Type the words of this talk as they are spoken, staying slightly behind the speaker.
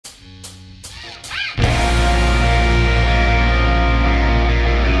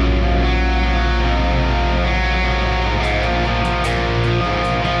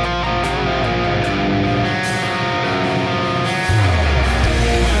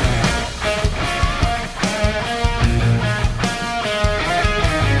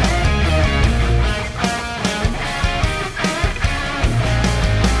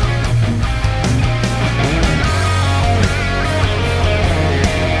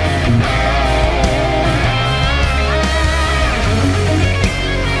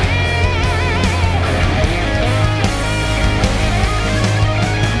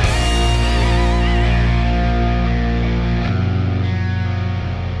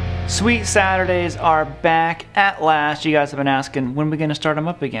Sweet Saturdays are back at last. You guys have been asking, when are we going to start them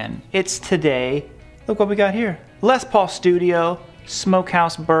up again? It's today. Look what we got here. Les Paul Studio,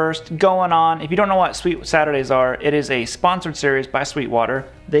 Smokehouse Burst, going on. If you don't know what Sweet Saturdays are, it is a sponsored series by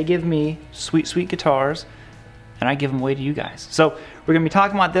Sweetwater. They give me sweet, sweet guitars, and I give them away to you guys. So we're going to be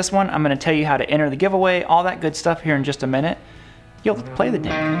talking about this one. I'm going to tell you how to enter the giveaway, all that good stuff here in just a minute. Yo, let's play the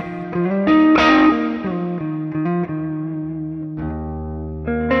dang.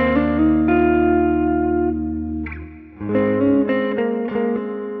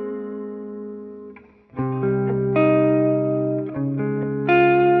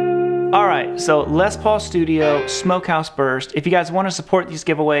 Alright, so Les Paul Studio, Smokehouse Burst. If you guys want to support these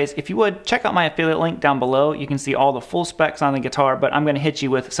giveaways, if you would, check out my affiliate link down below. You can see all the full specs on the guitar, but I'm going to hit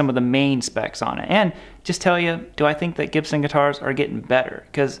you with some of the main specs on it. And just tell you, do I think that Gibson guitars are getting better?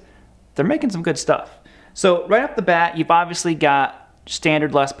 Because they're making some good stuff. So right off the bat, you've obviously got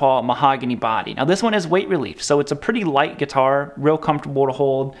standard Les Paul mahogany body. Now this one is weight relief, so it's a pretty light guitar, real comfortable to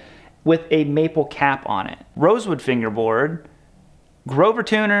hold, with a maple cap on it. Rosewood fingerboard, Grover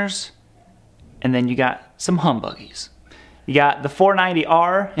tuners, and then you got some humbuggies. You got the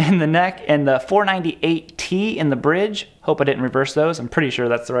 490R in the neck and the 498T in the bridge. Hope I didn't reverse those. I'm pretty sure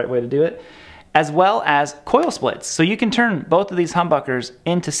that's the right way to do it. As well as coil splits. So you can turn both of these humbuckers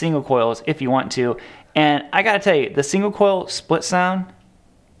into single coils if you want to. And I gotta tell you, the single coil split sounds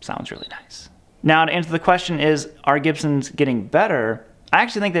really nice. Now to answer the question is, are Gibsons getting better? I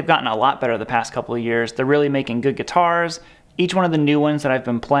actually think they've gotten a lot better the past couple of years. They're really making good guitars. Each one of the new ones that I've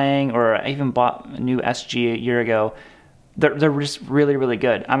been playing, or I even bought a new SG a year ago, they're just really, really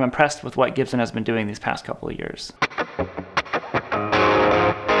good. I'm impressed with what Gibson has been doing these past couple of years.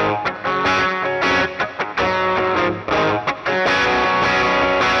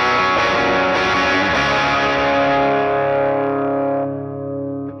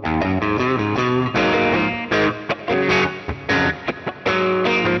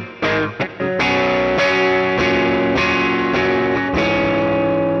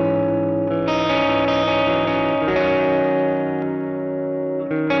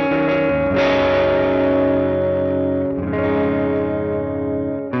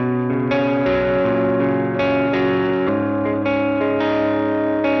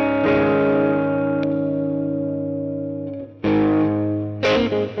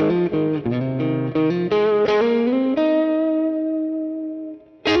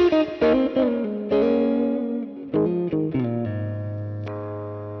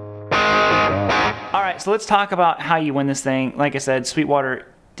 Alright, so let's talk about how you win this thing. Like I said, Sweetwater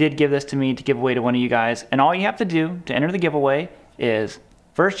did give this to me to give away to one of you guys. And all you have to do to enter the giveaway is,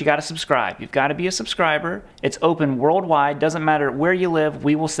 first you got to subscribe. You've got to be a subscriber. It's open worldwide. Doesn't matter where you live,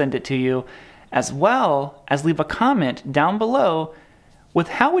 we will send it to you. As well as leave a comment down below with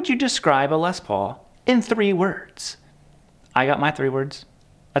how would you describe a Les Paul in 3 words. I got my 3 words.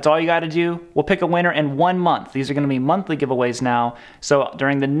 That's all you got to do. We'll pick a winner in 1 month. These are going to be monthly giveaways now. So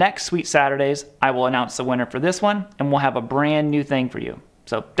during the next Sweet Saturdays, I will announce the winner for this one, and we'll have a brand new thing for you.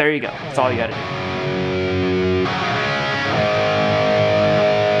 So there you go. That's all you got to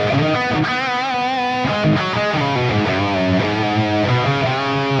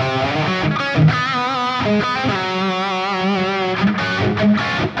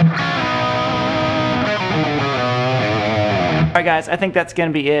Alright guys, I think that's going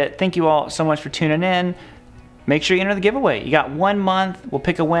to be it. Thank you all so much for tuning in. Make sure you enter the giveaway. You got 1 month. We'll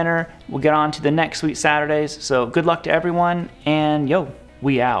pick a winner. We'll get on to the next Sweet Saturdays. So good luck to everyone. And yo,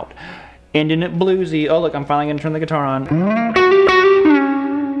 we out. Ending it bluesy. Oh look, I'm finally going to turn the guitar on.